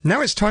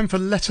Now it's time for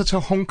Letter to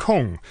Hong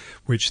Kong,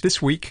 which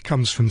this week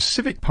comes from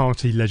Civic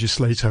Party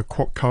legislator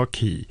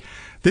Kwok.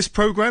 This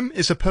programme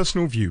is a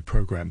personal view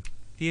programme.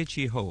 Dear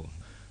Chi Ho,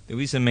 the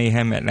recent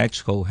mayhem at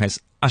LegCo has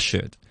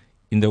ushered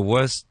in the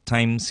worst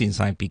time since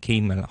I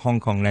became a Hong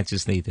Kong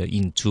legislator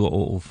in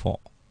 2004.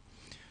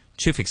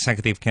 Chief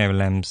Executive Carrie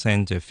Lam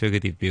sent the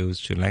Fugitive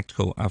Bills to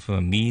LegCo after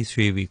a mere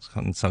 3-week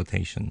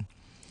consultation.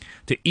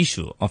 The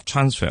issue of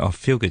transfer of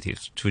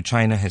fugitives to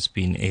China has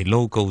been a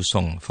low-go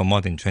zone for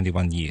more than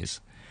 21 years.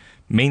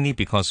 Mainly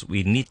because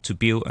we need to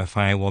build a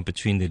firewall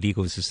between the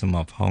legal system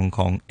of Hong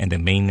Kong and the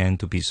mainland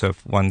to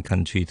preserve one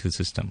country, two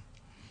systems.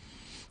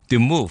 The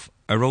move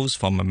arose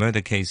from a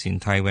murder case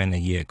in Taiwan a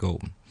year ago,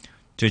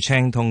 the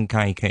Cheng Tong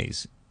Kai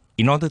case.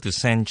 In order to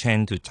send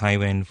Chen to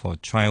Taiwan for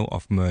trial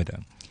of murder,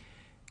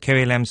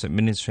 Carrie Lam's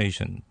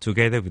administration,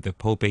 together with the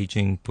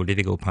pro-Beijing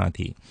political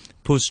party,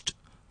 pushed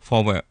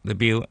forward the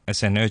bill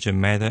as an urgent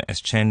matter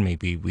as Chen may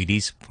be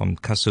released from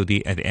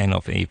custody at the end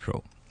of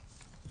April.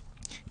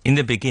 In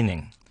the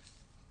beginning,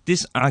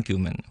 this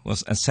argument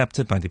was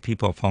accepted by the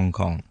people of Hong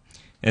Kong.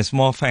 As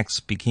more facts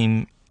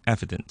became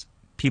evident,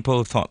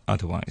 people thought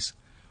otherwise.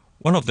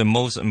 One of the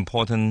most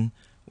important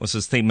was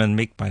a statement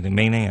made by the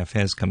Mainland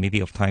Affairs Committee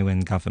of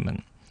Taiwan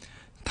government.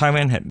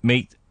 Taiwan had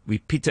made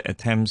repeated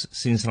attempts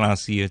since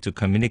last year to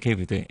communicate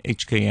with the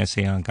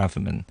HKSAR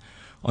government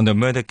on the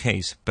murder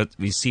case, but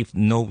received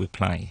no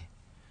reply.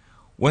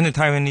 When the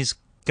Taiwanese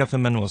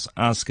government was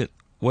asked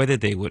whether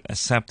they would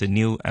accept the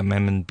new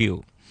amendment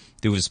bill,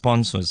 the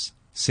response was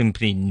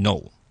simply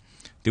no.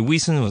 The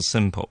reason was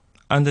simple.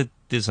 Under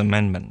this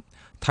amendment,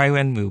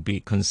 Taiwan will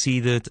be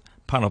considered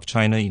part of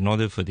China in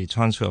order for the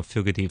transfer of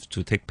fugitives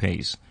to take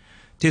place.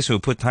 This will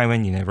put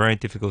Taiwan in a very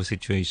difficult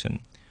situation.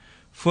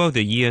 Throughout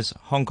the years,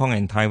 Hong Kong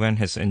and Taiwan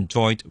has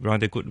enjoyed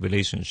rather good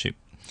relationship,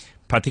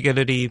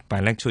 particularly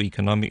bilateral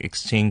economic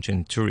exchange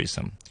and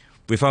tourism,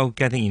 without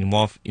getting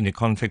involved in the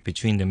conflict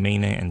between the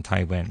mainland and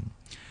Taiwan.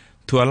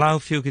 To allow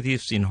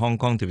fugitives in Hong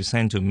Kong to be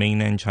sent to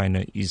mainland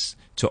China is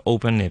to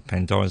open a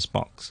Pandora's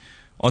box.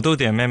 Although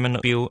the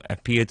amendment bill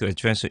appeared to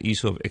address the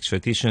issue of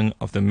extradition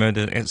of the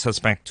murdered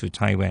suspect to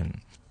Taiwan,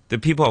 the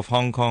people of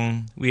Hong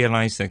Kong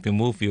realized that the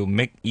move will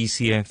make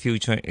easier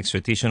future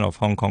extradition of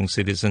Hong Kong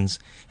citizens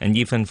and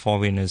even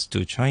foreigners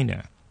to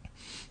China.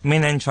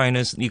 Mainland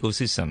China's legal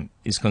system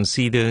is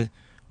considered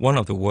one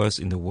of the worst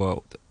in the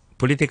world.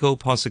 Political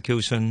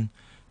prosecution,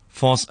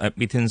 forced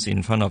admittance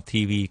in front of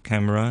TV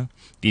camera,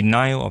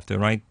 denial of the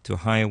right to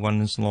hire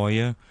one's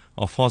lawyer,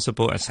 or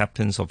forcible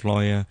acceptance of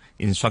lawyer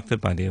instructed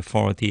by the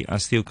authority are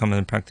still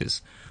common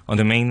practice on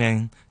the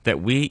mainland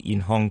that we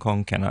in Hong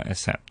Kong cannot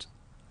accept.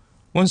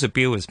 Once the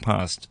bill is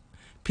passed,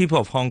 people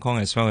of Hong Kong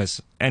as well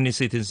as any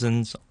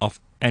citizens of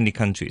any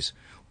countries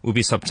will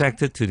be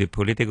subjected to the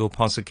political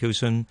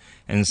prosecution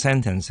and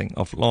sentencing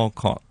of law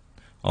court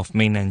of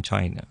mainland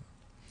China.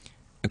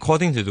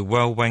 According to the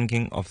World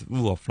Ranking of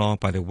Rule of Law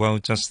by the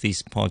World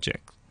Justice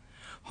Project,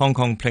 Hong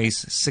Kong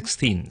placed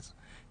 16th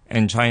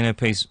and China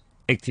placed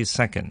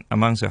 82nd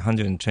amongst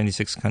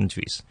 126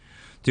 countries.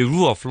 The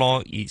rule of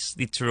law is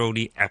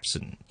literally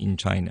absent in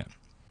China.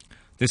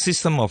 The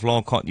system of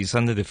law court is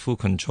under the full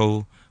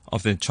control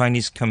of the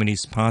Chinese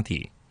Communist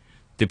Party.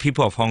 The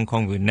people of Hong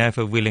Kong will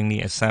never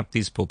willingly accept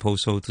this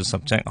proposal to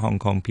subject Hong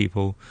Kong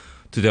people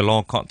to the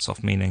law courts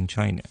of mainland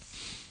China.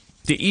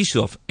 The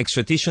issue of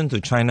extradition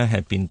to China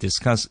had been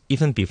discussed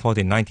even before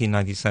the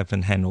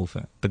 1997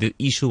 handover, but the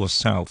issue was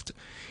shelved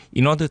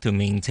in order to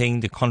maintain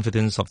the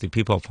confidence of the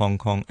people of Hong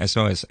Kong as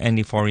well as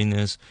any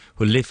foreigners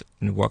who live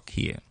and work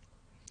here.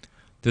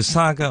 The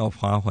saga of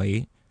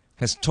Huawei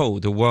has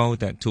told the world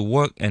that to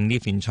work and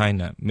live in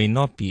China may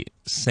not be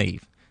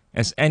safe,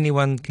 as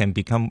anyone can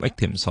become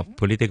victims of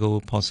political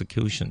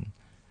prosecution.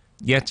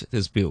 Yet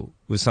this bill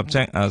will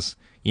subject us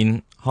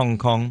in Hong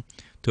Kong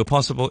to a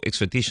possible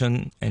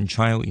extradition and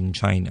trial in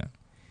China.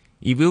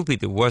 It will be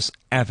the worst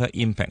ever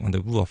impact on the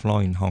rule of law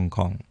in Hong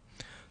Kong.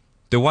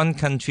 The one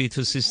country,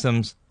 two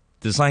systems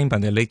designed by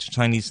the late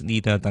Chinese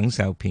leader Deng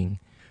Xiaoping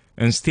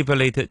and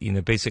stipulated in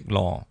the basic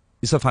law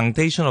is the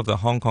foundation of the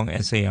Hong Kong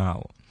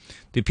SAR.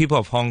 The people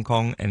of Hong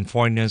Kong and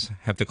foreigners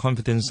have the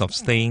confidence of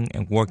staying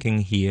and working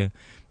here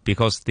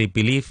because they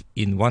believe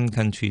in one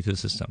country, two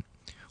systems,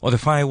 or the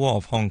firewall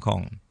of Hong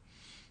Kong.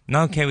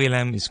 Now Carrie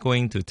Lam is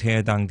going to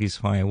tear down this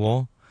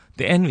firewall.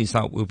 The end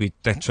result will be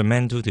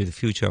detrimental to the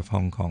future of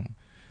Hong Kong.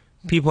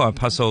 People are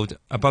puzzled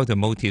about the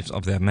motives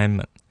of the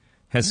amendment.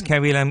 Has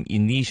Carrie Lam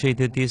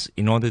initiated this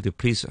in order to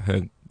please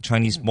her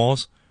Chinese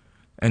boss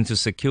and to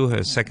secure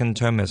her second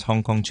term as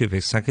Hong Kong Chief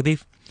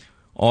Executive?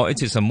 Or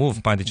it is a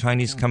move by the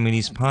Chinese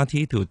Communist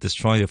Party to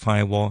destroy the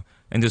firewall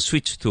and to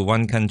switch to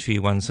one country,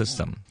 one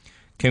system?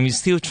 Can we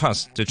still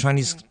trust the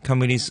Chinese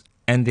Communists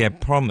and their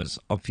promise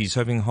of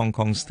preserving Hong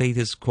Kong's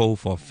status quo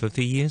for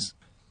 50 years?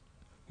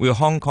 Will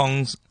Hong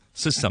Kong's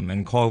system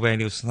and core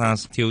values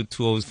last till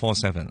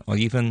 2047 or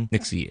even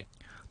next year?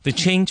 The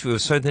change will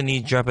certainly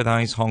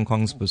jeopardize Hong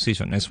Kong's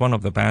position as one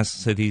of the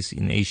best cities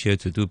in Asia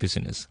to do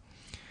business.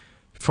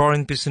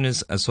 Foreign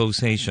business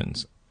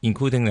associations,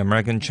 including the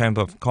American Chamber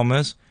of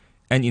Commerce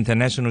and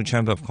International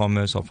Chamber of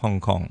Commerce of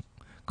Hong Kong,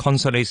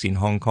 consulates in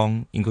Hong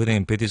Kong, including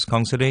the British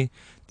Consulate,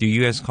 the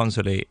US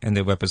Consulate, and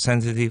the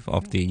representative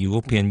of the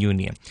European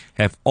Union,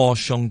 have all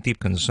shown deep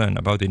concern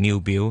about the new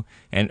bill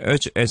and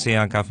urged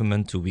SAR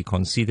government to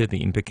reconsider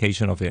the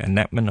implication of the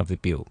enactment of the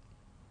bill.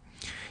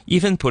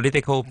 Even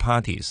political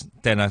parties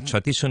that are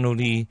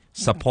traditionally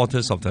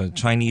supporters of the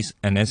Chinese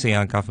and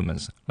SAR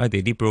governments, like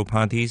the Liberal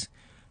parties,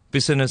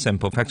 Business and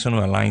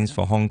Professional Alliance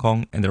for Hong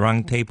Kong, and the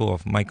Round Table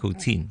of Michael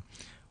Tin,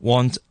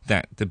 warned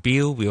that the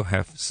bill will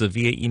have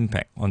severe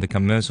impact on the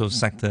commercial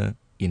sector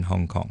in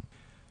Hong Kong.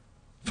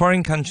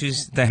 Foreign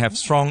countries that have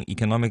strong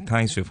economic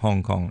ties with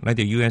Hong Kong, like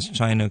the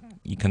U.S.-China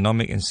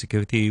Economic and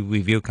Security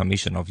Review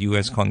Commission of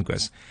U.S.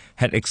 Congress,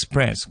 had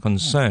expressed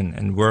concern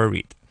and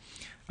worried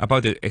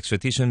about the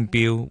extradition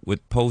bill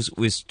would pose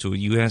risk to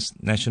U.S.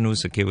 national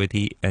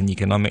security and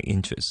economic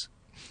interests.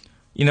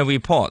 In a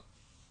report,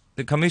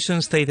 the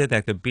Commission stated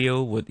that the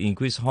bill would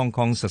increase Hong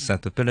Kong's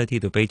susceptibility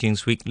to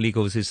Beijing's weak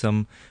legal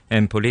system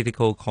and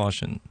political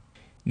caution,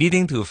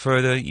 leading to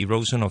further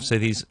erosion of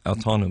cities'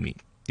 autonomy.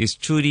 This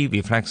truly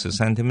reflects the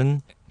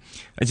sentiment.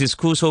 It is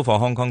crucial for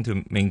Hong Kong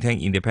to maintain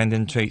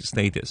independent trade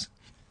status.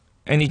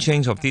 Any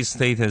change of this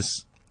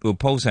status will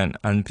pose an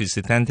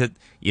unprecedented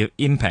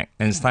impact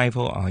and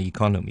stifle our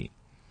economy.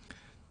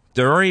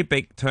 The very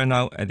big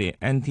turnout at the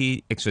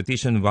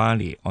anti-extradition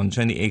rally on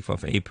 28th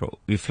of April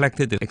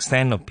reflected the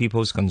extent of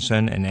people's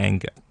concern and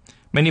anger.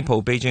 Many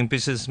pro-Beijing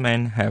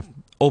businessmen have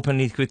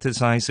openly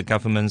criticized the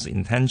government's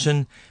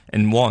intention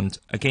and warned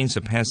against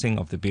the passing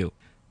of the bill.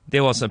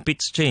 There was a big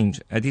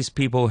change, as these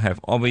people have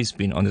always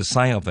been on the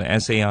side of the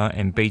SAR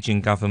and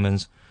Beijing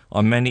governments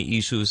on many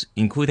issues,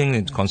 including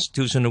the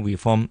constitutional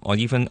reform or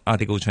even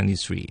Article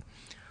 23.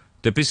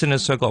 The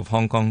business circle of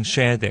Hong Kong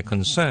shared their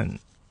concern.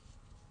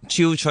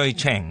 Chiu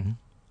Choi-cheng,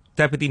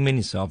 Deputy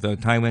Minister of the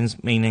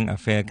Taiwan's Mainland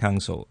Affairs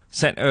Council,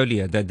 said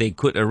earlier that they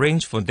could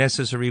arrange for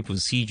necessary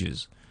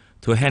procedures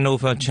to hand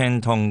over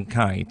Chen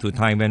Tong-kai to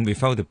Taiwan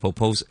without the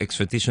proposed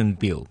extradition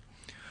bill.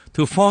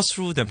 To force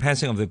through the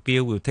passing of the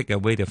bill will take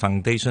away the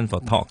foundation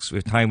for talks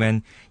with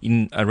Taiwan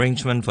in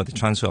arrangement for the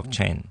transfer of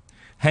Chen,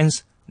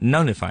 hence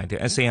nullify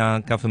the SAR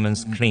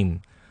government's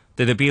claim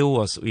that the bill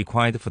was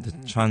required for the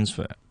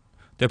transfer.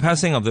 The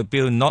passing of the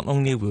bill not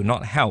only will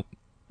not help,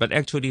 but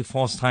actually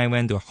force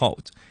Taiwan to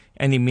halt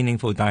any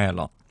meaningful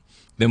dialogue.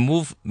 The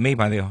move made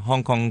by the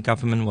Hong Kong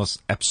government was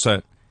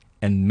absurd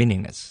and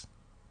meaningless.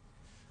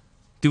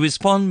 The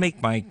response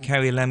made by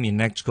Carrie Lam in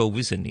LegCo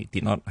recently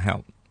did not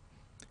help.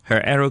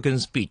 Her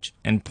arrogant speech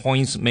and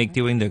points made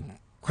during the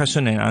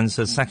question and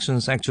answer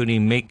sections actually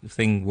make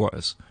things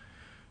worse.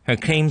 Her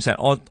claims that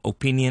all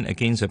opinion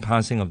against the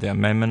passing of the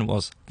amendment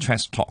was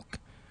trash talk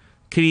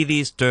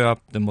clearly stirred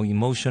up the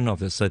emotion of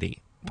the city,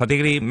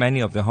 particularly many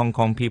of the Hong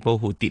Kong people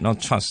who did not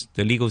trust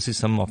the legal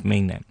system of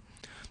mainland.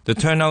 The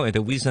turnout at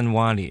the recent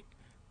rally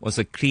was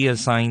a clear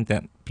sign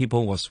that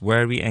people was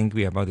very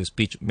angry about the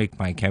speech made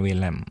by Carrie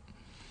Lam.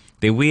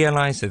 They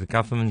realized that the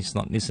government is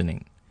not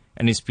listening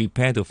and is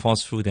prepared to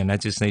force through the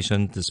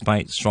legislation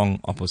despite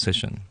strong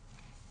opposition.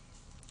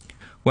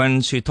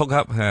 When she took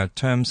up her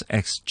terms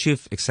as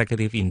chief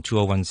executive in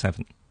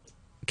 2017,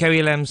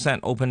 Carrie Lam said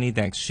openly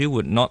that she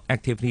would not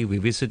actively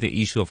revisit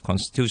the issue of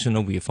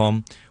constitutional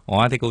reform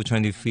or Article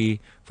 23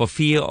 for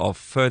fear of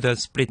further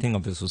splitting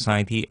of the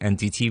society and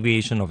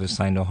deterioration of the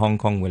Sino-Hong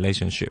Kong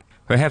relationship.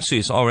 Perhaps she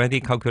is already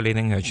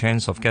calculating her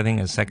chance of getting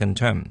a second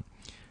term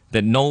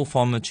that no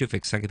former chief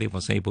executive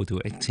was able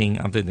to attain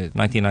after the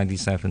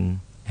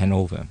 1997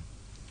 handover.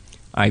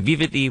 I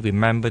vividly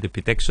remember the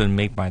prediction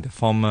made by the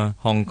former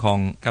Hong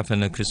Kong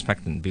Governor Chris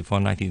Paxton before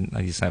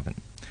 1997,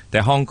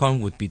 that Hong Kong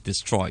would be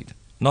destroyed,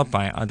 not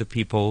by other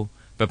people,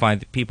 but by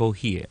the people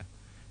here.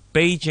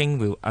 Beijing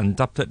will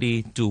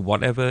undoubtedly do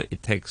whatever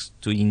it takes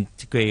to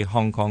integrate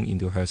Hong Kong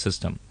into her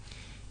system.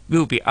 It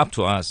will be up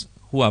to us,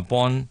 who are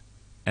born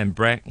and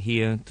bred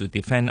here, to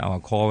defend our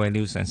core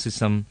values and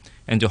system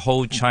and to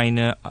hold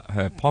China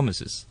her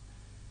promises.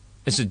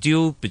 It's a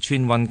duel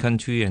between one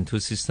country and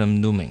two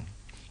systems looming.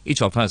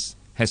 Each of us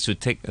has to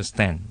take a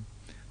stand.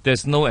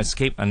 There's no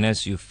escape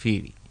unless you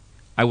feel it.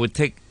 I would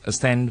take a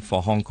stand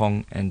for Hong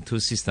Kong and two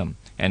systems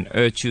and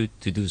urge you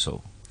to do so.